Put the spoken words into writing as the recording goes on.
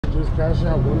just cash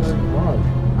out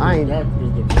 195. I ain't. That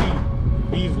is the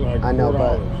fee. He's like I know,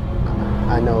 but $4.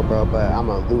 I know, bro. But I'm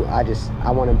a loot. I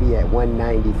want to be at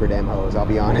 190 for them hoes. I'll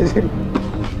be honest. What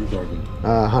you talking?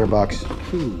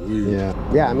 $100.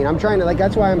 Yeah. Yeah. I mean, I'm trying to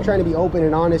that's why I'm trying to be open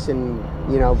and honest and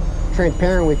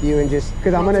transparent with you and just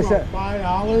because I'm gonna say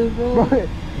 $5, bro.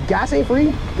 Gas ain't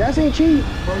free. Gas ain't cheap.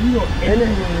 Bro, you know,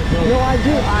 no, I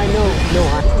do. I know. No,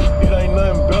 It ain't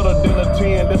nothing better than a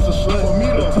 10. That's a slut. For me,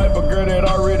 the type of girl that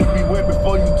already be wet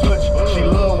before you touch. She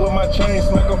love with my chain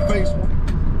smack her face.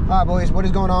 All right, boys, what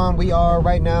is going on? We are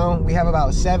right now, we have about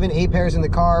 7-8 pairs in the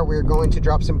car. We're going to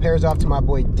drop some pairs off to my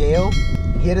boy Dale.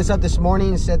 He hit us up this morning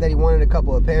and said that he wanted a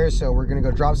couple of pairs, so we're gonna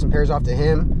go drop some pairs off to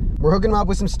him. We're hooking him up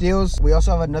with some steals. We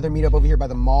also have another meetup over here by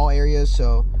the mall area,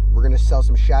 so we're gonna sell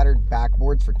some shattered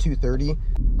backboards for $230.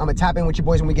 I'm gonna tap in with you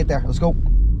boys when we get there. Let's go. All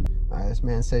right, this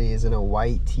man said he is in a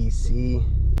white TC.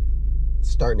 It's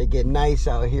starting to get nice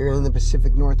out here in the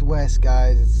Pacific Northwest,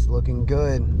 guys. It's looking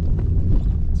good.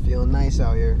 It's feeling nice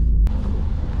out here.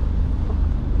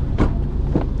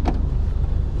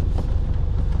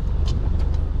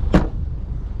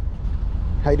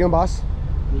 How you doing, boss?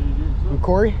 I'm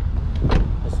Corey.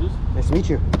 Nice to meet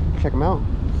you. Check them out.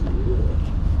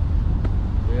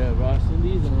 Yeah, bro, I seen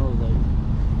these and I was like,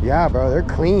 yeah, bro, they're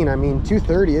clean. I mean,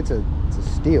 $230. It's a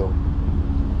steal.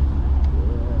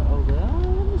 Yeah, I was like,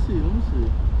 let me see.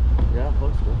 Yeah,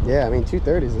 fuck stuff. Yeah, I mean,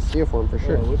 $230 is a steal for them for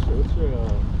sure. What's your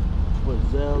what,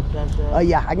 Zelle, Cash App?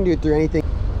 Yeah, I can do it through anything.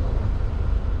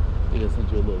 I think I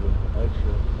sent you a little bit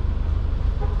extra.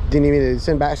 Do you need me to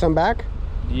send back some back?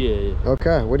 Yeah.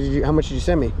 Okay. How much did you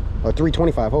send me? Oh,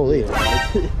 $325. Holy.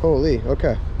 Yeah. Holy.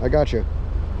 Okay, I got you.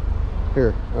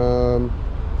 Here.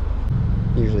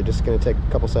 Usually just gonna take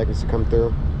a couple seconds to come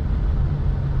through.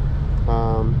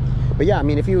 But yeah, I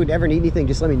mean, if you would ever need anything,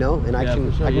 just let me know, and I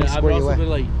can sure. I can square you away. I've also been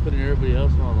like putting everybody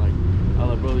else on, like, I was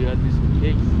like, bro, you gotta do some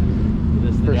kicks.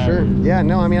 For sure. Yeah,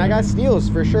 no, I mean, I got steals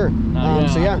for sure.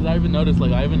 So yeah. I even noticed,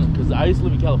 like, because I used to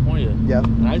live in California. Yep.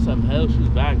 And I used to have hell shoes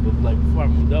back, but like before I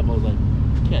moved up, I was like,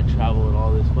 I can't travel with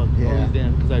all this fucking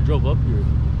damn. Because I drove up here.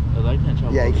 I was like, I can't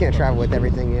travel. Yeah, you can't travel with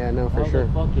everything. Yeah, no, for sure.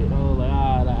 Like, fuck it. I was like,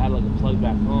 I had like a plug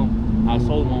back home. I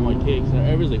sold them all my kicks, and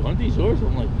everybody's like, aren't these yours?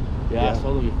 I'm like, yeah, I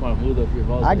sold them before I moved up here.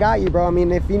 I got you, bro. I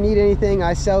mean, if you need anything,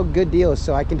 I sell good deals,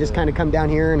 so I can just kind of come down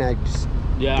here and I just.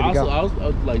 Yeah, I was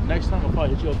like, next time I'll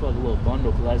probably hit you up for like a little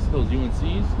bundle because I see those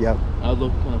UNCs. Yep. I was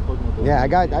looking kind of fucking with those. Yeah, I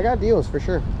got deals for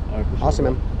sure. All right, for sure. Awesome,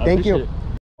 man. Thank you.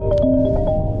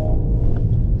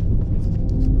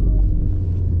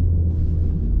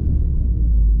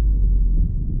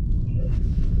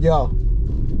 Yo.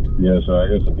 Yeah, so I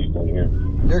got some people in here.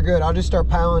 You're good. I'll just start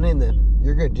piling in then.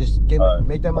 You're good. Just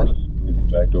make that money. Get the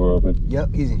back door open.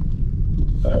 Yep, easy.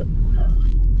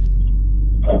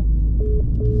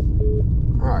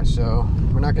 All right, so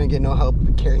we're not gonna get no help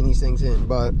carrying these things in,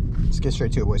 but let's get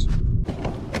straight to it, boys.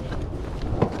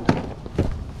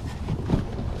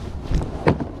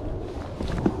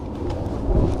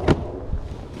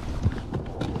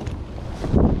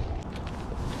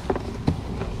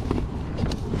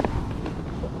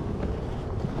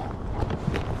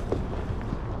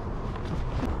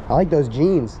 I like those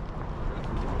jeans.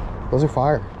 Those are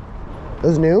fire.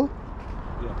 Those new?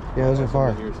 Yeah, those are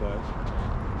fire.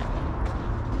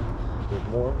 There's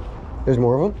more? There's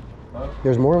more of them? Huh?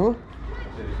 There's more of them?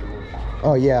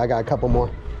 Oh yeah, I got a couple more.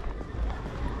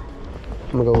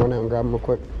 I'm gonna go run out and grab them real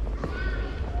quick.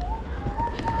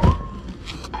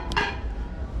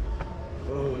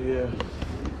 Oh yeah.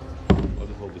 I'll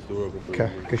just hold this door open for you.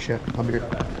 Okay, good shit. I'll be here.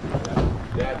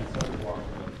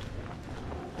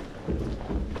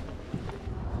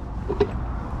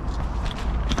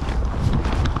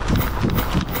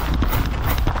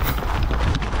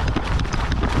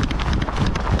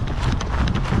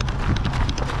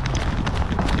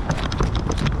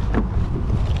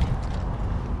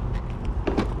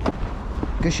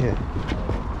 Good shit.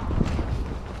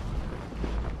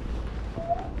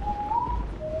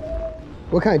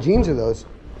 What kind of jeans are those?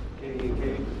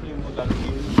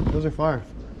 Those are fire.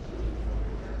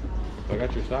 If I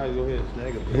got your size, go ahead and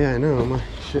snag them. Yeah, I know.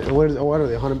 Shit. What are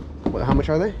they? 100? How much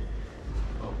are they?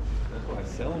 Oh, that's what I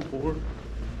sell them for.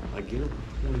 I get them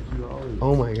for $22.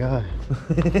 Oh my god.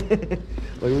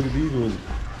 Like, look at these ones.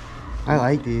 I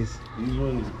like these. These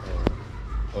ones.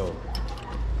 Oh,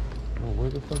 where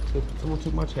the fuck? Someone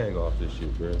took my tag off this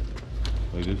shit, bro.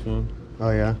 Like this one.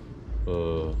 Oh yeah.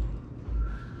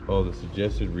 Oh, the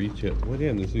suggested retail. Well,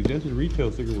 damn, the suggested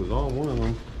retail sticker was on one of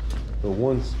them. The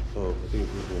ones. Oh, I think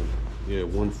it's this one. Yeah,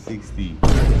 160.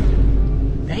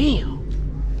 Damn.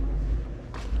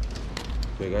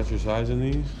 Okay, got your size in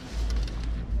these?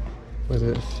 What is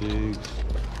it? 6.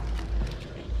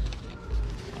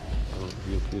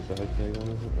 See the size tag on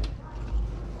it?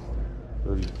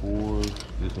 34.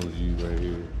 This one's you right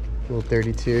here. Little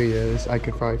 32, yeah, this, I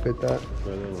could probably fit that.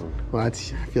 Right on. Well,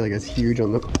 that's, I feel like that's huge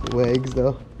on the legs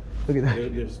though. Look at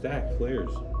that. They're stacked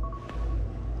flares.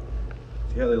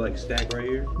 See how they like stack right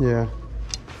here? Yeah.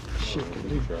 Shit. Let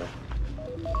me try.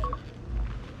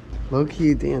 Low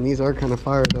key, damn, these are kind of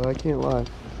fire though, I can't lie.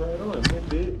 Try it on, man,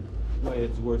 big. You might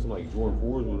have to wear some like Jordan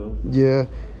 4s with them. Yeah.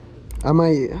 I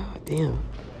might, damn.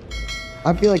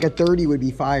 I feel like a 30 would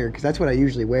be fire because that's what I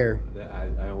usually wear.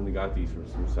 I only got these from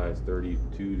some size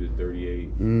 32 to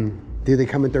 38. Do they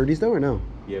come in 30s though or no?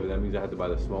 Yeah, but that means I have to buy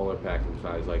the smaller pack from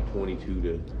size like 22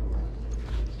 to.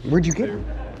 Where'd you get them?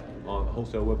 On the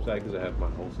wholesale website because I have my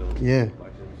wholesale license.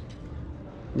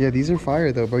 Yeah, these are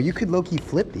fire though, bro. You could low key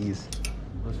flip these.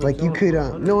 Like you could,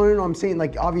 no, I'm saying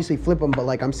like obviously flip them, but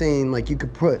like I'm saying like you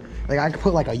could put, like I could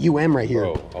put like a UM right here.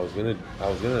 Bro, I was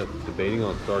gonna debating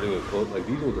on starting a clothes, like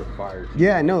these ones are fire.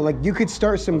 Yeah, no, like you could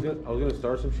start some. I was gonna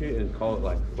start some shit and call it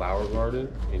like Flower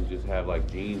Garden and just have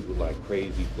like jeans with like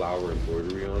crazy flower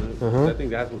embroidery on it. I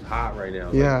think that's what's hot right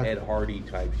now. Yeah. Like Ed Hardy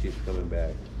type shit coming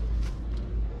back.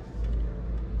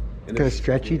 And Kind of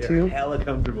stretchy too. Hella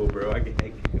comfortable, bro. I can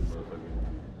kick this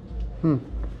motherfucker.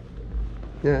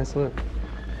 Yeah, that's lit.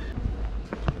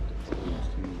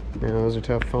 Yeah, those are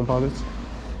tough foam pockets.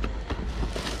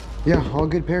 Yeah, all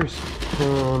good pairs.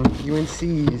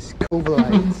 UNCs,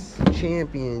 Covalites,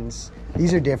 Champions.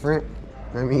 These are different.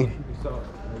 I mean,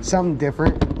 something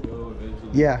different.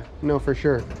 Yeah, no, for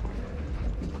sure.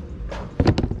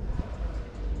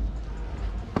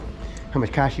 How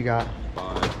much cash you got?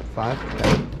 5?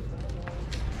 Okay.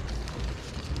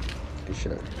 Good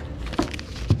shit.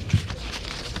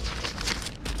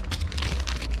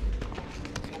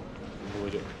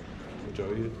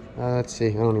 Let's see.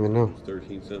 I don't even know.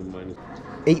 13 something minus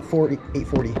 840.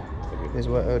 840 okay. is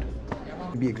what owed.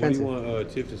 It'd be expensive. What do you want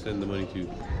Tiff to send the money to?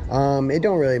 It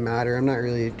don't really matter. I'm not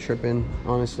really tripping,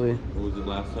 honestly. What was it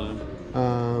last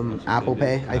time? Apple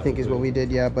Pay, I think is what we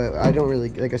did. Yeah, but I don't really,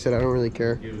 like I said, I don't really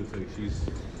care. She's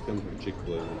coming from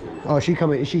Chick-fil-A. Oh, she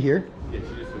coming? Is she here? Yeah,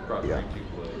 she just across the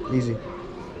Chick-fil-A. Easy.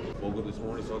 Woke up this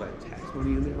morning, saw that tax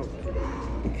money in there. I was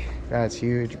like, That's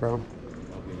huge, bro.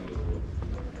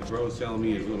 the bro was telling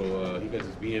me his little, he got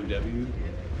his BMW,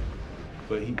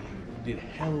 but he did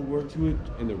hella work to it,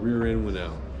 and the rear end went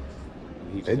out.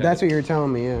 That's what you were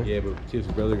telling me, yeah. Yeah, but Tiff's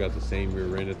brother got the same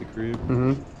rear end at the crib.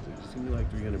 So just give me like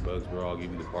 $300, bro. I'll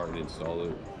give you the part and install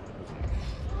it.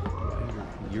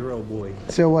 Euro boy.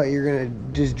 So what? You're gonna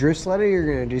just drift sled it, or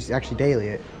you're gonna just actually daily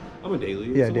it? I'm a daily.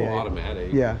 It's Yeah, a little daily.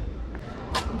 automatic. Yeah.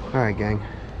 All right, gang.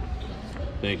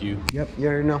 Thank you. Yep. You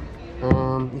already know.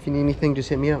 If you need anything, just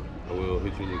hit me up. I will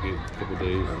hit you in a couple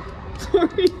days.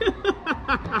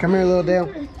 Come here, little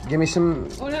Dale. Give me some.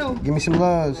 Oh no. Give me some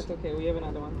lows. That's okay. We have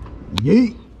another one.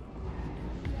 Yeet.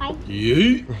 Hi.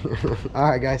 Yeet.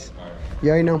 All right, guys. You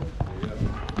already know.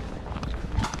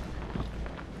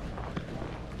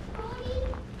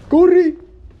 Corri.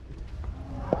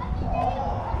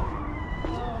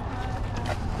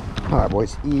 All right,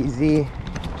 boys. Easy.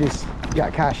 Just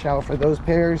got cashed out for those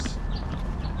pairs.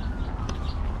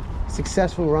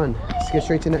 Successful run. Let's get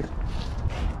straight to next.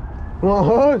 You want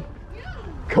a hug?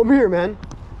 Come here, man.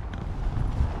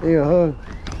 Here, a hug.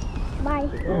 Bye.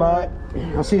 Bye.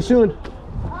 I'll see you soon.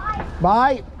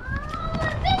 Bye.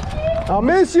 I'll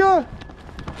miss you.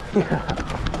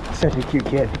 Such a cute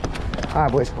kid. All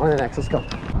right, boys. On to the next. Let's go.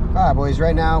 All right, boys.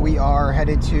 Right now we are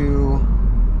headed to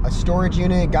a storage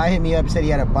unit. Guy hit me up, said he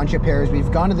had a bunch of pairs.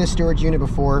 We've gone to this storage unit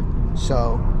before,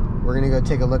 so we're gonna go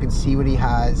take a look and see what he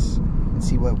has and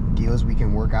see what deals we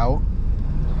can work out.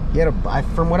 He had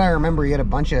from what I remember, he had a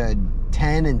bunch of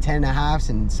 10 and 10 and a halves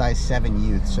and size 7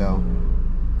 youth. So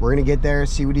we're gonna get there,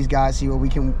 see what he's got, see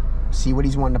what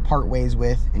he's wanting to part ways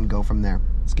with, and go from there.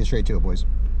 Let's get straight to it, boys.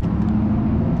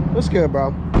 What's good,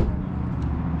 bro?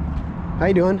 How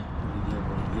you doing?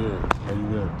 Good. How you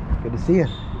doing? Good to see you.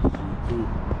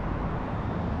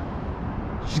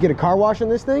 Just get a car wash on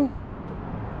this thing?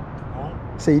 Huh?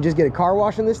 So you just get a car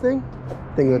wash on this thing?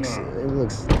 Thing looks, it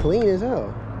looks clean as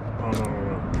hell. Oh,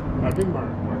 no. I think my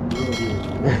real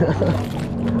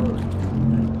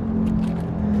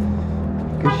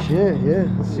Good shit, yeah.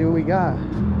 Let's see what we got.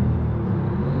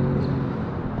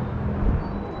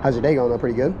 How's your day going though?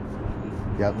 Pretty good?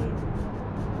 Yep.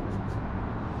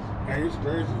 Hey, it's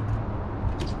crazy.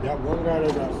 That one guy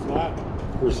that got slapped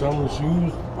for selling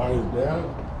shoes by his dad.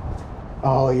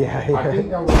 Oh yeah, I think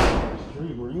that was on my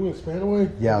street. Were you in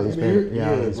Spanaway? Yeah, I was in Spanaway. Yeah,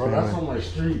 I was in bro, that's Spanaway. on my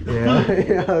street. Yeah,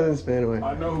 yeah, I was in Spanaway.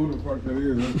 I know who the fuck that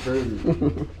is. That's crazy.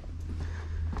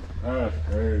 That's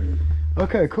crazy.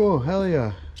 Okay, cool. Hell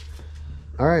yeah.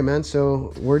 All right, man.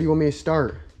 So where do you want me to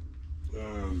start?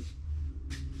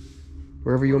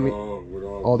 Wherever you want me.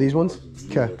 All these ones?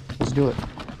 Yeah. Okay, let's do it.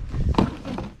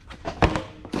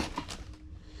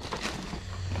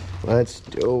 Let's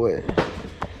do it.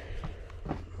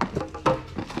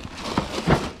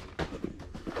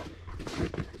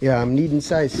 Yeah, I'm needing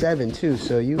size 7 too,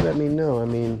 so you let me know. I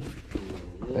mean,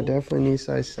 I definitely need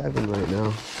size 7 right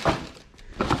now.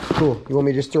 Cool. You want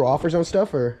me to just throw offers on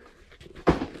stuff, or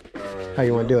how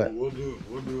you want to do it? We'll do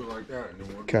it like that, and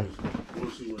then we'll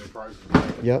see what the price is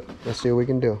at. Yep. Let's see what we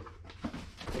can do.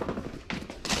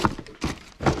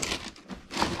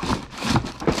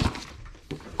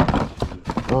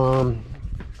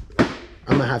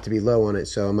 I'm gonna have to be low on it,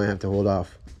 so I might have to hold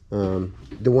off.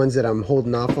 The ones that I'm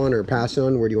holding off on or passing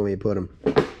on, where do you want me to put them?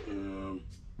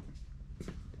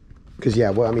 Because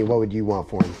yeah, what would you want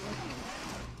for them?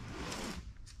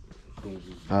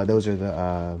 Those are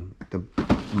the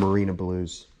Marina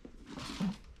Blues.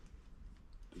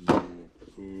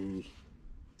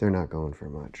 They're not going for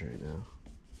much right now.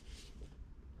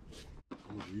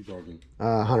 How much are you talking?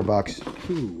 $100.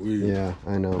 Ooh, yeah,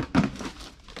 I know.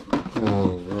 Come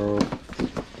on, bro.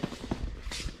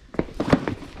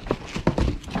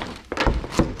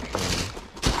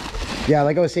 Yeah,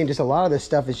 like I was saying, just a lot of this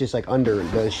stuff is just like under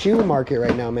the shoe market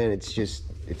right now, man. It's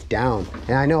down.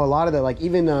 And I know a lot of the, like,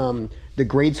 even the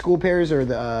grade school pairs or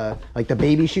the like the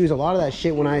baby shoes, a lot of that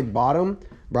shit when I bought them,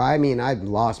 bro, I mean, I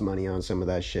lost money on some of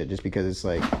that shit just because it's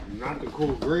like, not the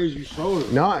cool grades you sold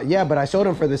them. No, yeah, but I sold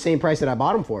them for the same price that I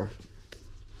bought them for.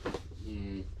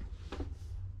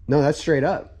 No, that's straight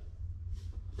up.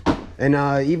 And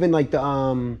even like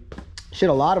the shit,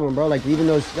 a lot of them, bro, like even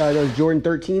those Jordan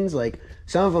 13s, like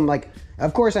some of them, like,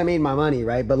 of course I made my money,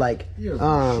 right? But like, yeah,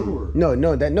 sure.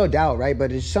 no doubt, right?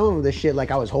 But it's some of the shit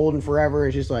like I was holding forever.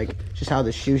 It's just like, just how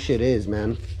the shoe shit is,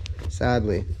 man.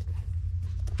 Sadly.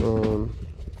 Just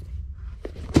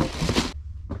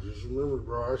remember,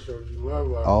 bro, I showed you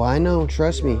love. Oh, I know.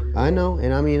 Trust me, I know.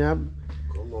 And I mean,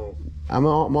 I'm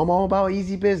all about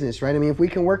easy business, right? I mean, if we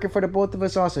can work it for the both of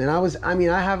us, awesome. And I was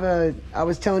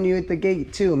telling you at the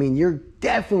gate too. I mean, you're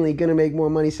definitely gonna make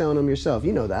more money selling them yourself.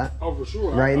 You know that. Oh, for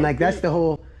sure. Right, and like that's the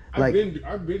whole. Like,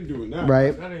 I've been doing that.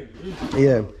 Right. That ain't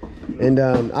yeah. And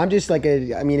I'm just like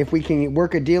I mean, if we can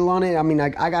work a deal on it, I mean,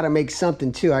 I gotta make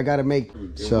something too. I gotta make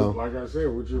so. Like I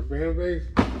said, with your fan base,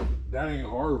 that ain't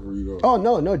hard for you though. Oh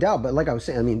no doubt. But like I was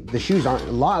saying, I mean, the shoes aren't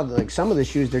a lot of, like, some of the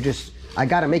shoes, they're just, I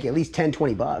gotta make at least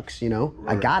 $10-20, you know.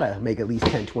 Right. I gotta make at least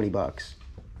 $10-20.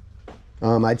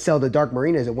 I'd sell the dark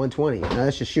Marinas at 120. Now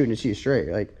that's just shooting to see you straight.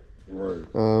 Like, right.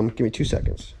 Give me 2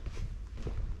 seconds.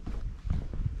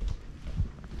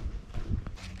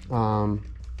 Let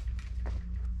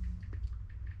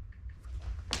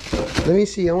me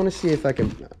see. I want to see if I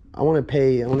can. I want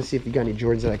to see if you got any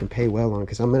Jordans that I can pay well on,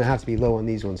 because I'm gonna have to be low on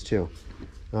these ones too.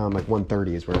 Like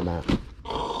 130 is where I'm at.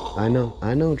 I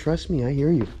know. Trust me, I hear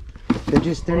you.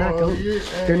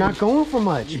 They're not going for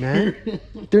much, man.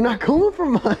 They're not going for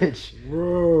much.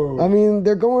 Bro. I mean,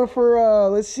 they're going for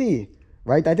let's see,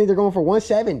 right? I think they're going for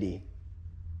 170.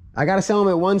 I gotta sell them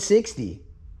at 160.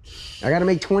 I gotta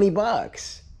make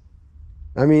 $20.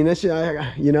 I mean, that's,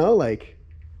 you know, like.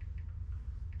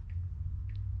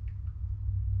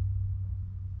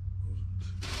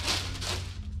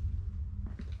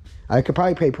 I could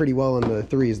probably pay pretty well on the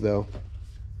 3s though.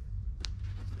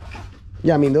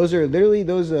 Yeah, I mean, those are literally,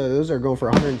 those are going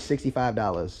for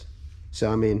 $165.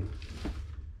 So I mean,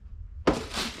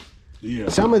 yeah.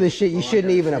 Some of the shit you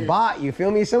shouldn't even have bought. You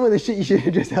feel me? Some of the shit you should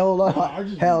have just held off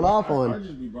on. I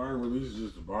just be buying releases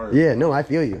just to buy it. Yeah, no, I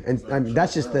feel you. And I mean,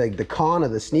 that's just the con of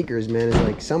the sneakers, man. Is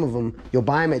like some of them you'll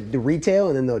buy them at the retail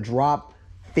and then they'll drop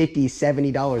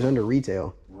 $50-$70 under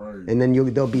retail. Right. And then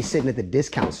they'll be sitting at the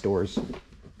discount stores.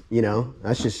 You know,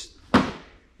 that's just.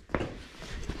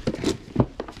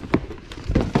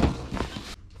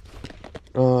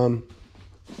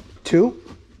 Two?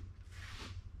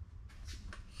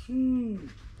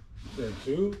 That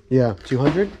 2? Yeah,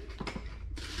 200.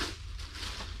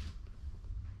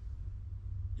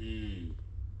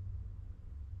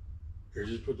 Here,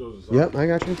 just put those aside. Yep, I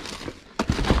got you.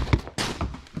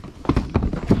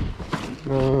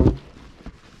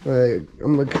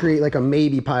 I'm gonna create like a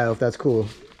maybe pile if that's cool.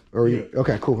 Or yeah.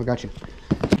 Okay, cool. I got you.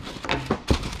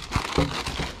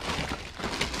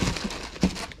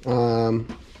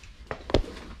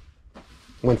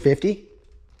 150.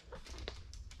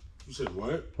 You said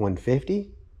what?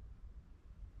 150.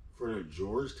 For the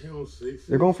Georgetown 6?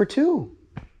 They're going for 2.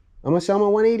 I'm gonna sell them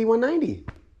at 180, 190.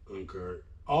 Okay.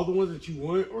 All the ones that you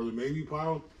want or the maybe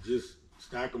pile, just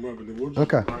stack them up and then we'll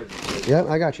just. Okay. Yep,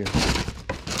 I got you.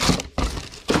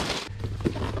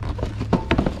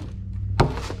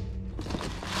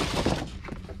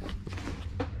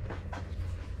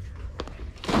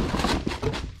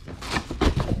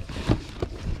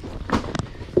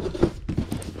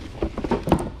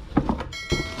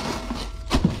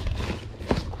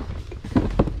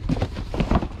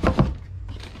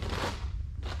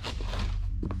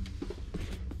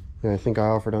 Yeah, I think I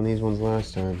offered on these ones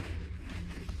last time.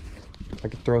 I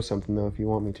could throw something though if you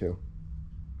want me to.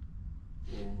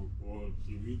 Well,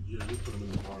 you put them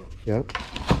in the bottle. Yep.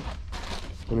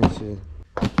 Let me see.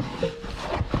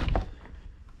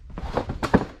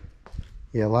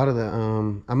 Yeah, a lot of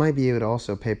the I might be able to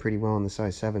also pay pretty well on the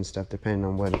size 7 stuff depending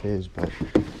on what it is, but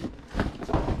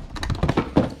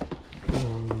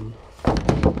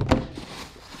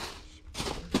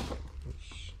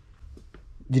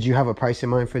did you have a price in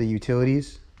mind for the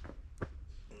utilities?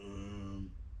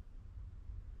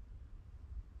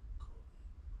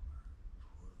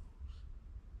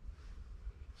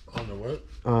 On the what?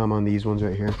 On these ones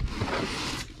right here.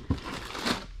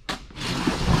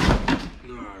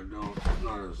 No, I don't.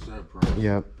 Not a set price.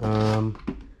 Yep.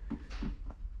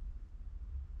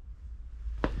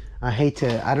 I hate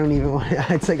to. I don't even want.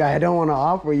 It's like I don't want to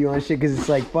offer you on shit because it's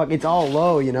like fuck. It's all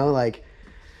low, you know, like.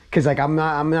 Cause like I'm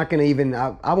not gonna even.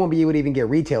 I won't be able to even get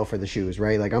retail for the shoes,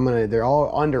 right? Like they're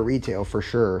all under retail for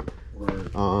sure.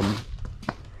 Right.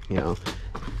 You know.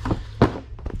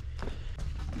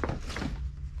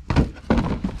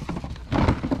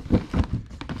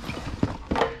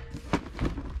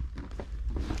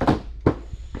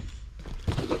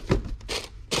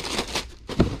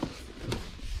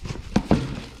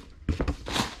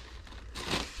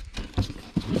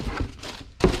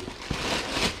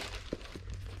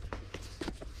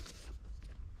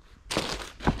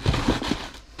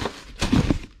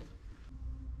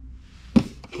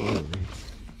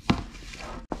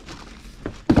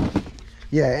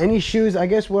 Yeah, any shoes, I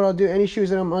guess what I'll do, any shoes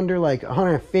that I'm under like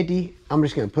 150, I'm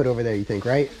just going to put over there, you think,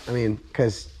 right? I mean,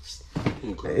 because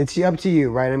it's up to you,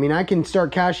 right? I mean, I can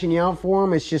start cashing you out for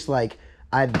them. It's just like,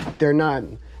 they're not,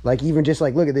 like, even just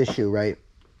like, look at this shoe, right?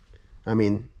 I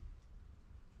mean,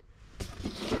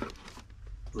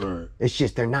 Right. It's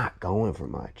just, they're not going for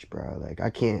much, bro. Like, I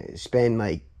can't spend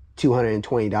like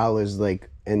 $220, like,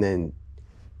 and then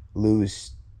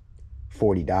lose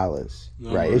 $40,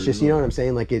 right? It's just, you know what I'm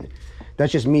saying? Like,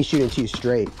 that's just me shooting too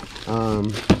straight.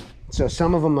 So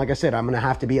some of them, like I said, I'm gonna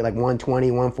have to be at like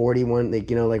 120, 140, like,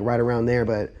 you know, like right around there.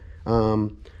 But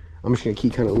I'm just gonna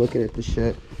keep kind of looking at this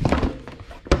shit.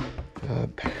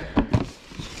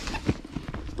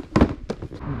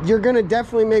 You're gonna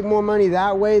definitely make more money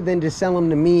that way than to sell them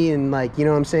to me, and like, you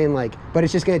know what I'm saying? Like, but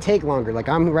it's just gonna take longer. Like,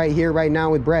 I'm right here right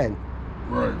now with bread.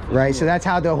 Right. So that's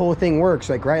how the whole thing works.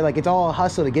 Like, right, like it's all a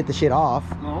hustle to get the shit off.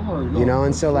 You know,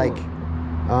 and so like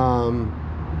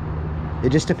it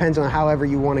just depends on however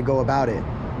you want to go about it.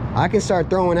 I can start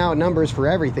throwing out numbers for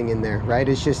everything in there, right?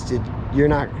 It's just they're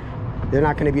not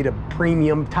going to be the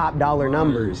premium top dollar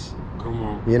numbers. Come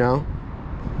on. You know?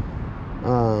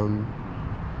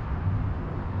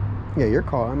 Yeah, your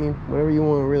call. I mean, whatever you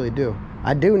want to really do.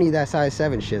 I do need that size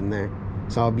 7 shit in there,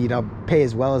 so I'll pay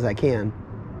as well as I can.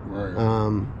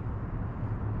 Right.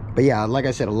 But yeah, like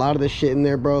I said, a lot of this shit in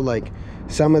there, bro, like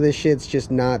some of this shit's just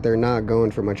they're not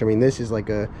going for much. I mean, this is like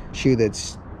a shoe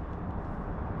that's,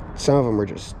 some of them are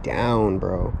just down,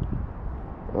 bro.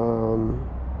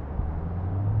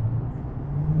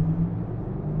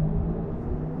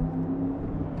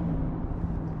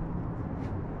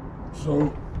 So,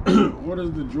 what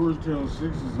is the Georgetown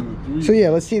 6s and the 3s? So yeah,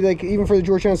 let's see, like even for the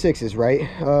Georgetown 6s, right?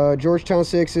 Georgetown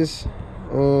 6s,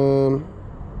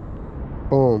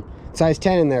 boom. Size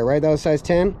 10 in there, right? That was size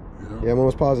 10? Yeah, I'm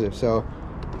almost positive. So,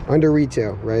 under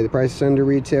retail, right? The price is under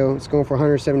retail. It's going for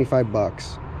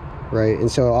 $175, right?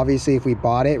 And so, obviously, if we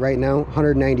bought it right now,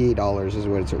 $198 is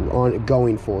what it's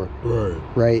going for.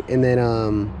 Right? And then,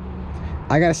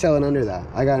 I got to sell it under that.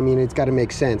 I mean, it's got to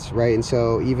make sense, right? And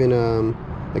so, even,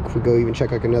 like, if we go even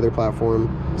check, like, another platform,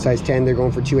 size 10, they're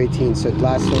going for $218. So,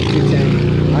 last sold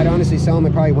 $210. I'd honestly sell them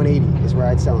at probably $180 is where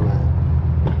I'd sell them at.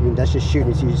 I mean, that's just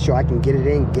shooting so I can get it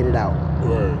in, get it out.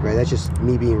 Right. That's just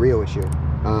me being real with you.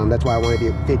 That's why I want to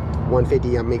be at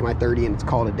 150. I make my 30 and it's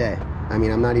called a day. I mean,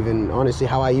 I'm not even, honestly,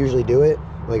 how I usually do it.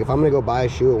 Like, if I'm gonna go buy a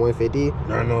shoe at 150,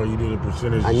 I know you need a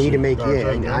percentage. I need to make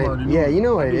it. Yeah, you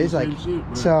know what it is. Like,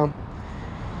 so.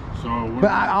 But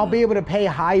I'll be able to pay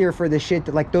higher for the shit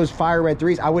that, like those fire red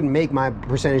 3s. I wouldn't make my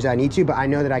percentage that I need to, but I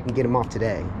know that I can get them off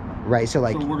today, right? So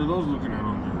like. So what are those looking at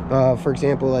on there? For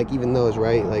example, like even those,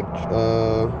 right? Like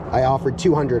I offered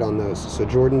 200 on those. So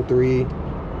Jordan 3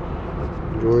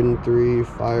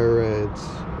 fire reds,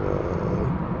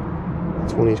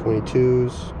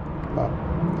 2022s.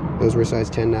 Those were size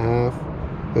 10.5.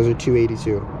 Those are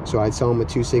 282. So I'd sell them at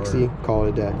 260. Call it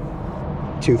a day.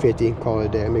 250. Call it a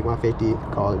day. I make my 50.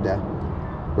 Call it a day.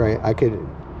 Right? I could.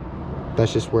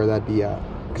 That's just where that'd be at.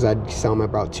 Because I'd sell them at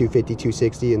about 250,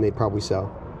 260, and they'd probably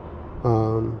sell.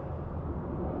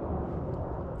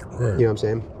 You know what I'm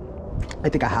saying? I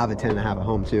think I have a 10 and a half at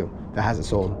home too that hasn't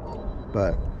sold,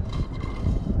 but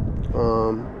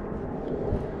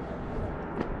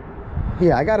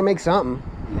yeah, I gotta make something,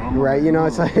 right? You know,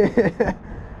 it's like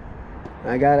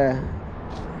I gotta.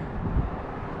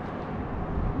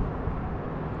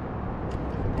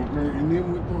 Okay, and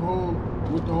then with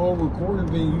the whole recording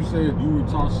thing, you said you would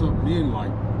toss something in, like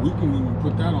we can even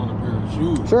put that on a pair of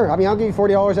shoes. Sure, I mean, I'll give you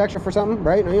 $40 extra for something,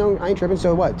 right? You know, I ain't tripping.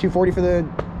 So what? $240 for the,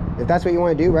 if that's what you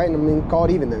want to do, right? And I mean, call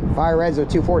it even then. Fire Reds are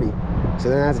 $240, so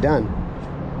then that's done.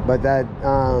 But that,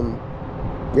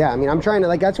 yeah, I mean, I'm trying to,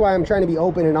 like, that's why I'm trying to be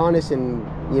open and honest and,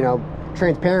 you know,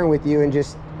 transparent with you and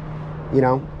just, you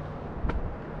know,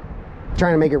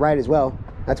 trying to make it right as well.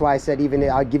 That's why I said even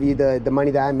I'll give you the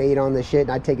money that I made on the shit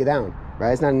and I'd take it down,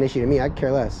 right? It's not an ip to me. I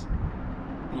care less.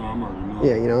 No, I'm already know.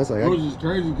 Yeah, you know, it's like... It was just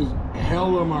crazy because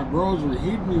hell of my bros were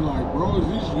hitting me like, bro, is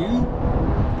this you?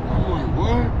 I'm like,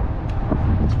 what?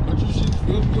 But your shit's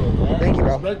good, though. Thank you,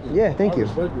 bro. Respect it. Yeah, thank you. I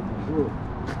respect it for sure.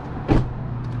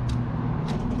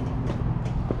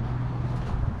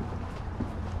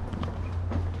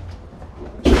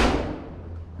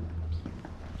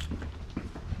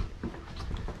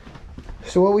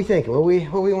 So what we thinking? What we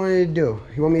wanted to do?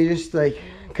 You want me to just like,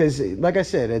 cause like I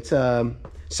said, it's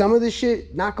some of this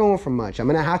shit not going for much. I'm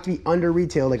gonna have to be under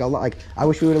retail like a lot. Like I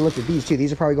wish we would have looked at these too.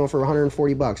 These are probably going for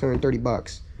 140 bucks, 130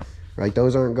 bucks. Right?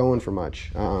 Those aren't going for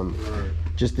much.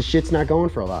 Just the shit's not going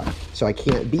for a lot. So I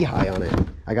can't be high on it.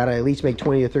 I gotta at least make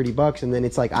 20 to 30 bucks, and then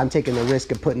it's like I'm taking the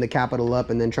risk of putting the capital up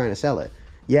and then trying to sell it.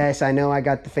 Yes, I know I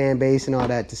got the fan base and all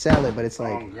that to sell it, but it's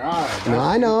like, Oh God, no,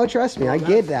 I know, trust me, I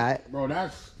get that. Bro,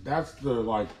 that's the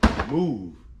like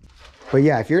move. But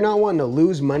yeah, if you're not wanting to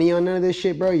lose money on none of this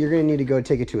shit, bro, you're gonna need to go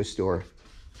take it to a store.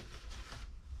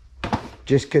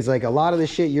 Just cause like a lot of the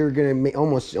shit you're gonna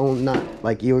almost not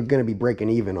like you're gonna be breaking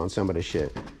even on some of the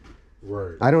shit.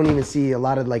 Right. I don't even see a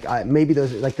lot of like maybe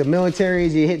those like the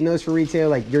militaries, you hitting those for retail,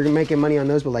 like you're making money on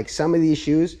those, but like some of these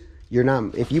shoes, you're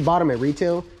not. If you bought them at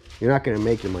retail, you're not gonna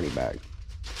make your money back.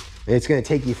 It's gonna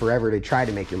take you forever to try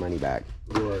to make your money back.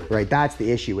 Right. That's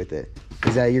the issue with it.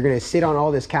 Is that you're gonna sit on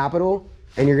all this capital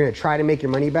and you're gonna try to make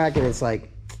your money back, and it's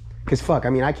like, cause fuck,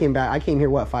 I mean, I came here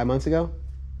what, 5 months ago?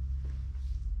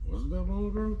 Was it that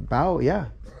long ago? About, yeah.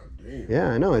 God damn. Yeah,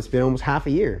 I know, it's been almost half a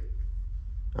year.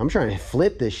 I'm trying to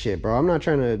flip this shit, bro. I'm not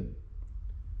trying to,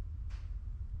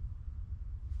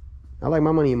 I like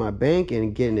my money in my bank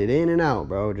and getting it in and out,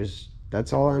 bro. Just,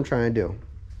 that's all I'm trying to do.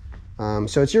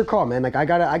 So it's your call, man. Like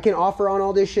I can offer on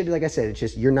all this shit. Like I said, it's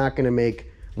just, you're not gonna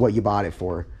make what you bought it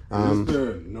for. Is this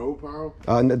the no pile?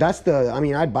 That's the, I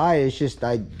mean, I'd buy it. It's just,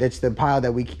 that's the pile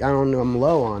that I don't know, I'm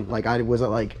low on. Like I was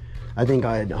like, I think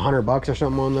I had $100 or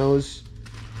something on those,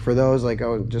 for those. Like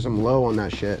I'm low on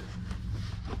that shit.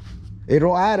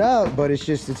 It'll add up, but it's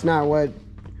just, it's not what,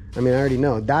 I mean, I already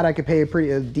know. That I could pay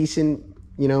a decent,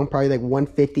 you know, probably like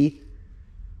 150.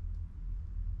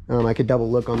 I could double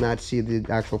look on that to see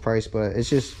the actual price, but it's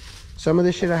just, some of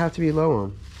this shit I have to be low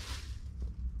on.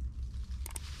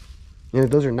 You know,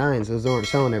 those are 9s. Those aren't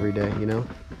selling every day, you know?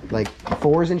 Like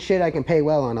 4s and shit I can pay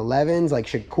well on. 11s,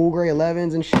 like cool gray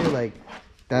 11s and shit, like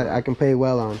that I can pay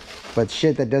well on. But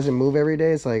shit that doesn't move every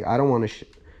day, it's like, I don't want to,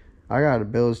 I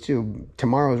got bills too.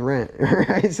 Tomorrow's rent,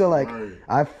 right? So like,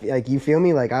 right. Like, you feel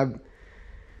me? Like I'm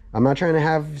not trying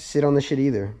to sit on the shit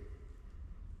either.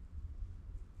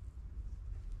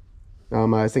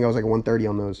 I think I was like 130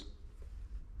 on those.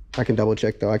 I can double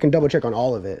check though. I can double check on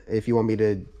all of it if you want me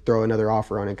to throw another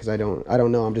offer on it, because I don't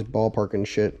know. I'm just ballparking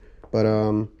shit. But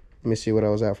let me see what I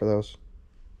was at for those,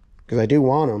 because I do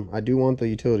want them. I do want the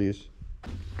utilities.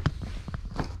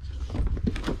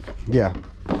 Yeah,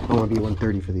 I want to be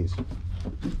 130 for these. You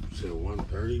said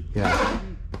 130? Yeah.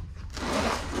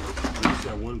 You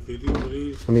said 150 for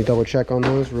these? Let me double check on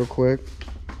those real quick.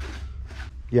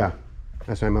 Yeah,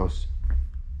 that's my most.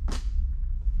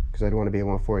 I'd want to be at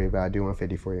 140, but I do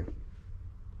 150 for you.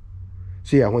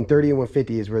 So yeah, 130 and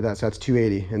 150 is where that's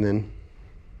 280, and then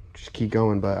just keep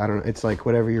going. But I don't know, it's like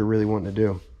whatever you're really wanting to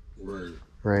do.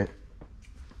 Right.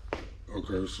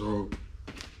 Okay, so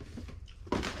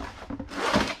you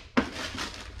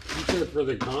said for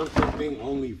the content thing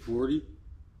only 40?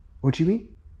 What you mean?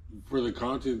 For the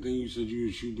content thing, you said you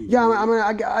would shoot me. Yeah,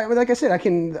 I like I said, I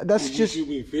can. That's Would just. You shoot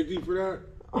me 50 for that?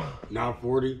 Not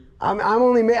 40. I'm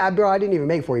only bro. I didn't even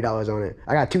make $40 on it.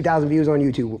 I got 2,000 views on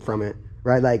YouTube from it.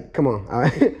 Right? Like, come on,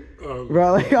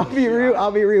 bro. Like, I'll be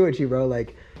real with you, bro.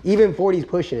 Like, even 40's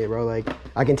pushing it, bro. Like,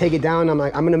 I can take it down. I'm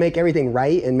like, I'm gonna make everything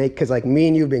right and make, cause like me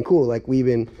and you've been cool. Like we've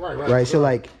been right. So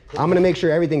like, I'm gonna make sure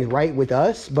everything's right with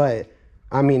us. But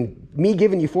I mean, me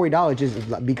giving you $40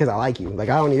 just because I like you. Like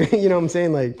I don't even, you know what I'm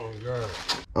saying? Like,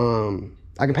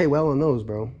 I can pay well on those,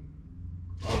 bro.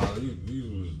 These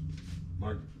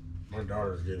was my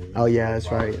daughter's getting. Oh yeah,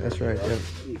 that's right. That's right.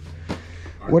 Yeah.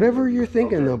 Whatever you're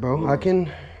thinking though, bro.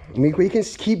 We can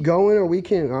keep going, or we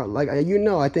can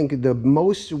I think the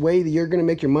most way that you're gonna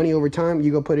make your money over time,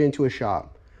 you go put it into a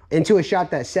shop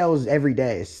that sells every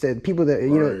day. So people that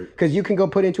because you can go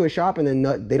put into a shop and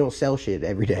then they don't sell shit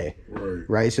every day.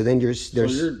 Right. So then there's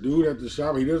your dude at the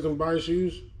shop, he doesn't buy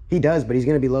shoes. He does, but he's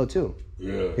gonna be low too.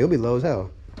 Yeah. He'll be low as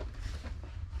hell.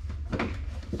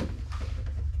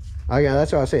 Oh yeah,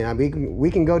 that's what I was saying. We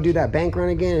can go do that bank run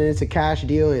again, and it's a cash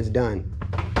deal, and it's done.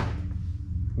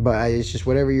 But it's just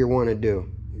whatever you want to do.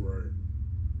 Right.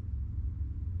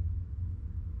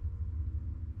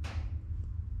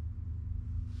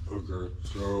 Okay,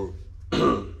 so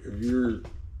if you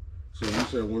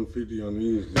said 150 on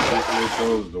these, the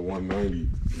those the 190.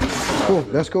 Cool,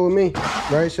 that's cool with me.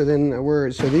 Right, so then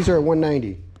these are at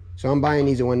 190. So I'm buying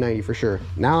these at 190 for sure.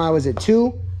 Now I was at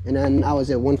 2, and then I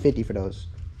was at 150 for those.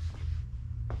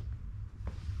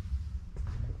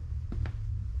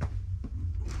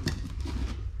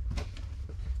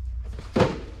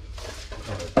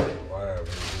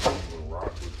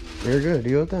 You're good. Do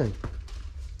your thing.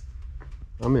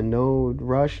 I'm in no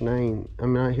rush, and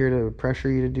I'm not here to pressure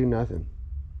you to do nothing.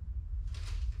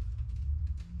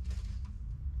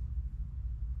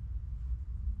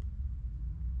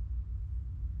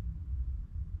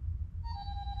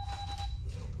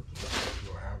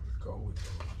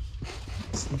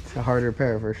 It's a harder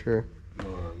pair for sure.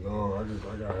 No,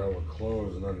 I got hella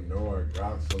clothes, and I know I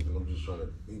got something. I'm just trying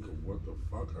to think of what the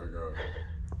fuck I got.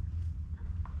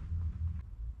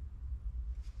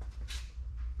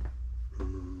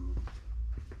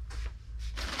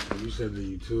 You said the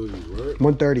utilities, what?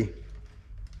 130.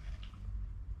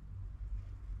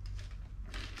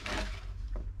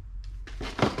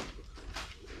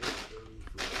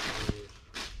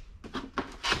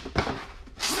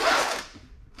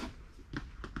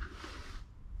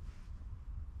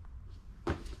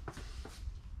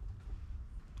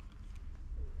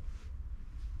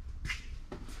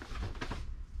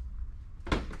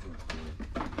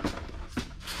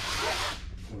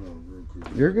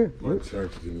 You're good.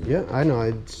 Yeah, I know.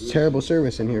 It's terrible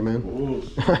service in here, man.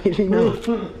 I already know.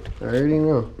 I already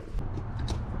know.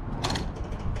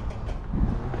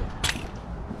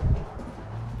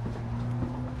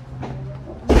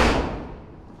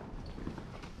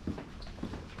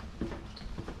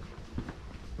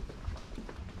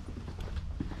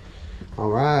 All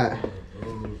right.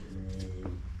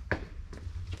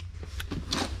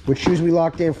 Which shoes we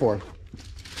locked in for?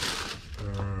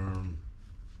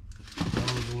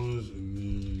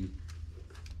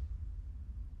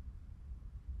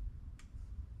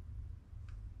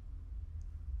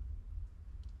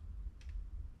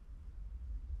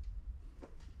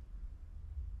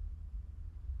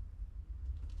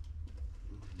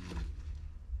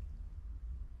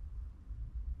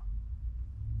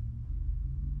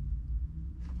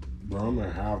 Bro, I'm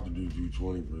gonna have to do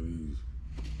 220 for these.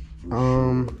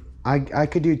 Sure. I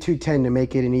could do 210 to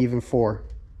make it an even 4,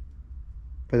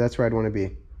 but that's where I'd want to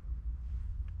be.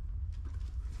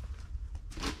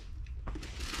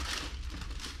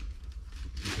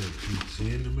 You said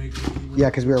 210 to make it even? Yeah,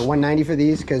 because we were 190 for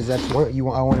these, because that's what I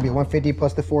want to be 150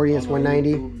 plus the 40, it's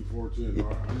 190. It will be 410.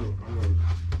 I know.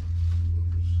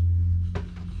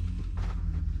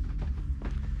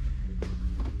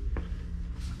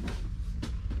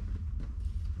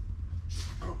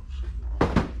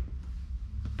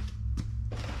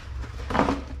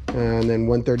 And then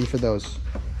 130 for those,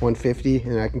 150,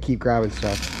 and I can keep grabbing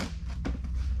stuff.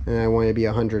 And I want to be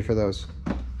 100 for those.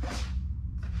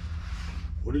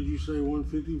 What did you say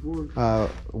 150 for?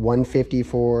 150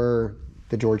 for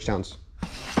the Georgetowns.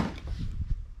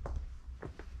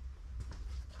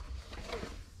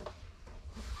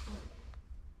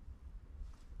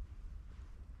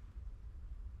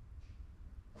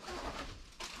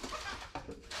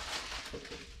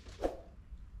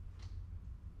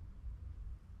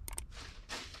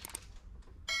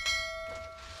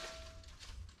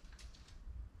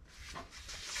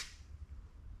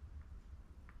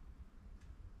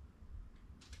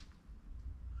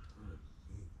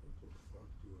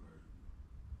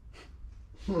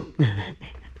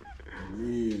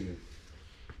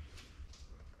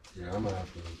 Yeah, I'm gonna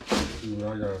have to see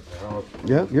what I got at the house.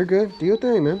 Yeah, you're good. Do your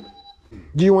thing, man.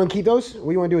 Do you want to keep those? What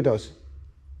do you want to do with those?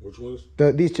 Which ones?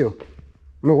 These two.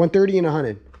 I mean, 130 and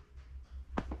 100.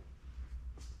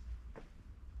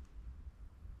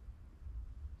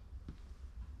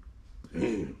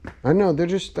 Damn. I know, they're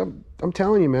just, I'm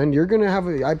telling you, man, you're going to have,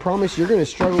 I promise you're going to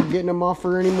struggle getting them off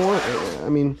for anymore. I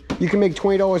mean, you can make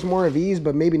 $20 more of these,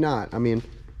 but maybe not. I mean,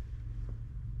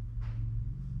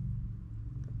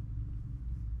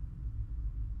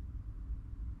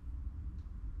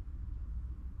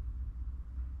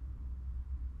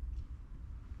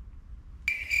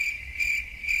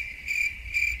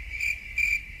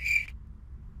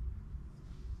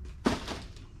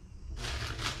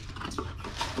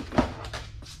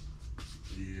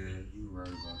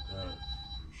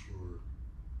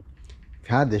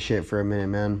 Had this shit for a minute,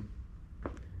 man.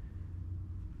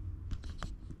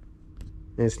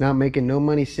 And it's not making no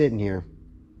money sitting here.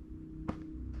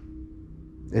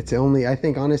 It's only, I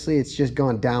think honestly, it's just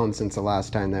gone down since the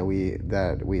last time that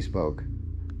we spoke.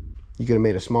 You could have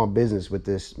made a small business with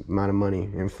this amount of money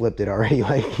and flipped it already.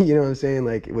 Like, you know what I'm saying?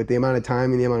 Like with the amount of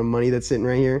time and the amount of money that's sitting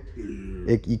right here,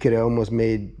 you could have almost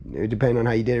made, depending on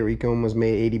how you did it, you could almost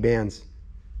made 80 bands.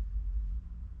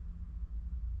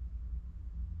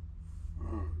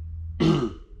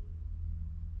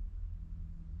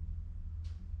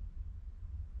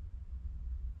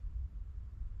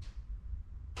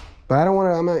 But I don't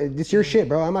want to, it's your shit,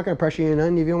 bro. I'm not going to pressure you into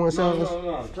nothing if you don't want to sell this.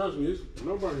 No. Trust me, it's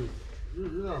nobody, you're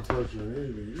not pressuring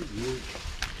anything. You're good.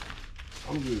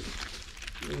 I'm just,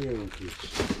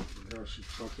 God, she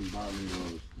fucking bought me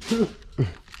those.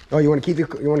 Oh, you want to keep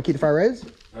the fire reds?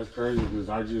 That's crazy because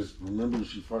I just remember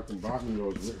she fucking bought me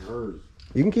those with hers.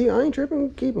 You can keep, I ain't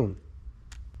tripping, keep them.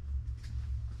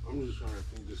 I'm just trying to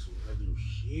think of some other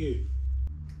shit.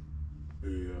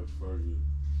 Yeah, fuck it.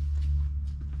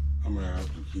 I'm gonna have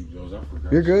to keep those. I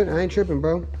forgot. You're good. I ain't tripping,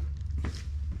 bro.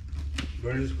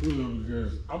 But it's cool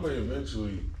because I'm gonna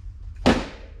eventually.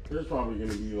 There's probably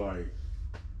gonna be like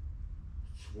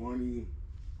 20,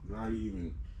 not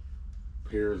even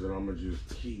pairs that I'm gonna just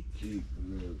keep.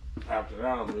 And then after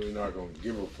that, I'm really not gonna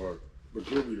give a fuck. But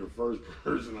you'll be the first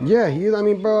person. Yeah, you. I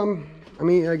mean, bro.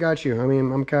 I got you. I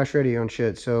mean, I'm cash ready on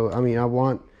shit. So, I mean,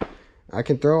 I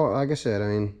can throw. Like I said, I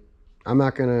mean, I'm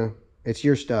not gonna. It's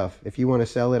your stuff. If you want to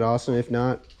sell it, awesome. If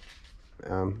not,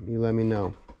 you let me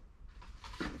know.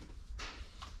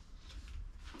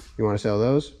 You want to sell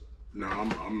those? No,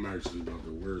 I'm actually about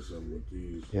to wear something with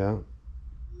these. Yeah.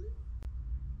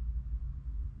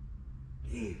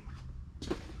 Damn.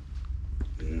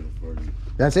 Yeah, fuck it.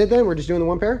 That's it then? We're just doing the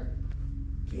one pair?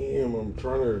 Damn, I'm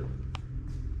trying to.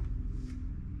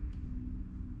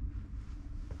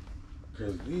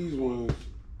 Because these ones,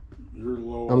 you're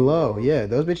low. I'm low. Yeah,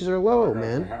 those bitches are low,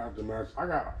 man. I have to match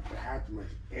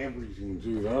everything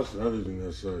too. That's the other thing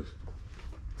that sucks.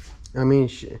 I mean,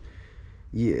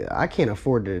 yeah, I can't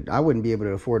afford to. I wouldn't be able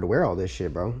to afford to wear all this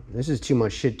shit, bro. This is too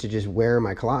much shit to just wear in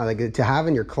my closet. Like to have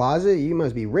in your closet, you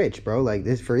must be rich, bro. Like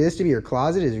this for this to be your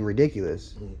closet is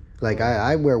ridiculous. Like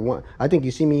I wear one. I think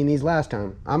you see me in these last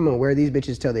time. I'm gonna wear these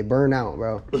bitches till they burn out,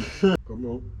 bro. Come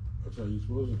on, that's how you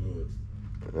supposed to do it.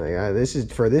 Like this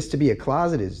is for this to be a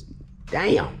closet is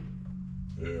damn.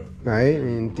 Yeah. Right? I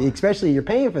mean, especially you're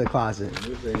paying for the closet.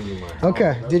 This ain't even my house.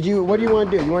 Okay. What do you want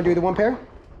to do? You want to do the one pair?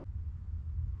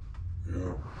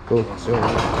 Yeah. Cool. So,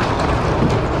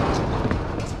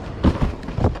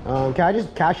 can I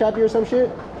just cash app you or some shit?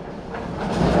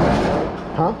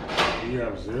 Huh? You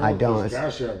have zero? I don't.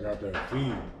 Cash App got that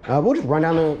fee. We'll just run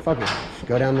down the fucking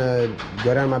go down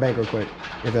to my bank real quick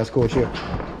if that's cool with you.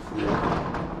 Yeah.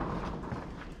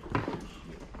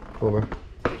 Over.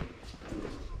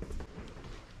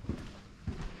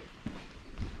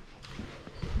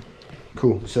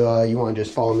 Cool. So you want to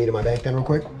just follow me to my bank then real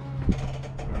quick?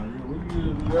 We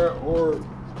can do that, or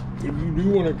if you do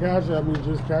want to cash out me,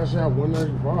 just cash out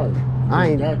 $195. I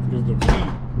ain't. That because the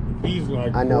fee's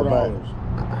like $4.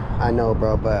 I know,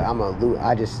 bro, but I'm a loot.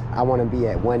 I want to be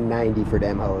at 190 for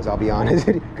them hoes. I'll be honest,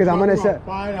 because I'm gonna say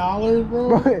 $5,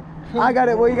 bro. I got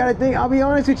it. Well, you gotta think. I'll be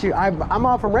honest with you. I'm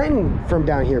off from renting from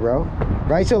down here, bro.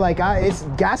 Right? So like, it's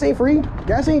gas ain't free.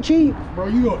 Gas ain't cheap. Bro,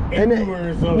 you go everywhere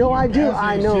and stuff. No, I do.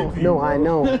 I know. I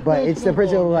know. But it's the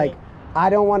principle of like, I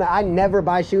never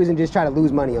buy shoes and just try to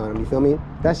lose money on them. You feel me?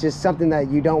 That's just something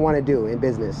that you don't want to do in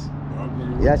business.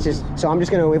 That's just. So I'm just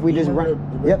gonna. If we just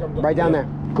run. Yep. Right down there.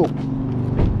 Cool.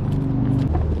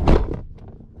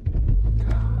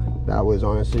 That was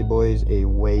honestly, boys, a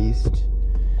waste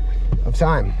of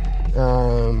time.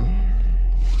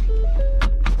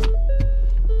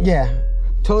 Yeah,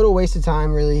 total waste of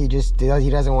time. Really, he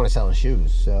doesn't want to sell his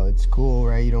shoes, so it's cool,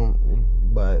 right?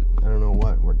 But I don't know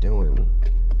what we're doing.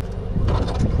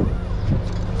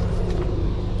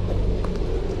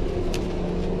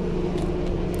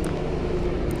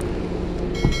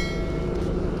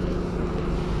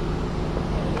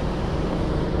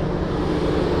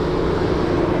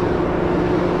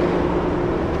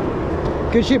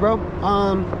 Good shit, bro.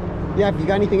 Yeah, if you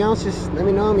got anything else, just let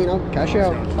me know. Cash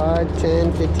out 5,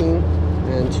 10, 15,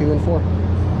 and 2 and 4. All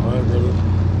right, brother.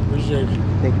 Appreciate you.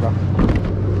 Thank you, bro.